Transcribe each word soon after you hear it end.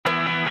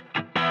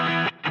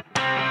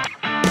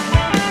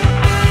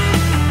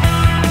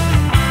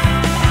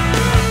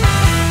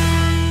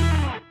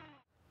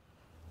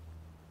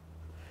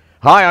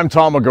Hi, I'm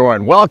Tom McGowan,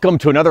 and welcome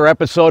to another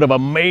episode of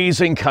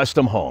Amazing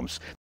Custom Homes.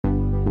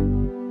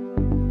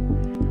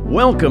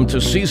 Welcome to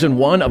Season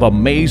 1 of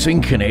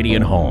Amazing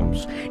Canadian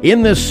Homes.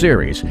 In this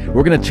series,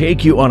 we're going to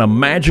take you on a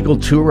magical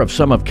tour of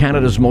some of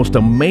Canada's most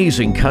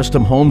amazing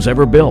custom homes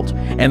ever built,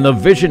 and the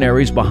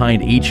visionaries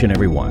behind each and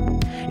every one.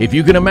 If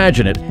you can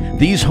imagine it,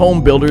 these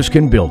home builders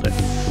can build it.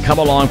 Come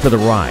along for the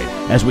ride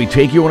as we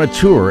take you on a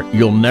tour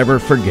you'll never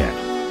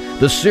forget.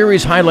 The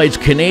series highlights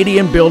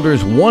Canadian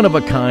builders'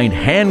 one-of-a-kind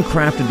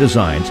handcrafted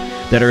designs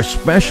that are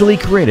specially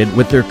created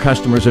with their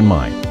customers in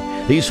mind.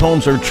 These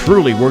homes are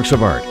truly works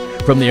of art,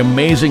 from the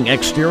amazing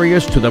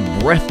exteriors to the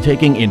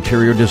breathtaking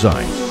interior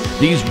designs.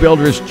 These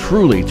builders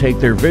truly take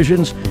their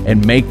visions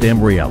and make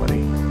them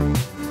reality.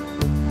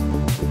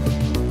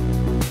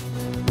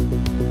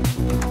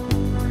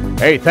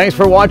 Hey, thanks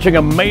for watching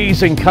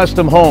Amazing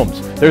Custom Homes.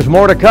 There's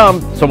more to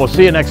come, so we'll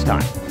see you next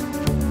time.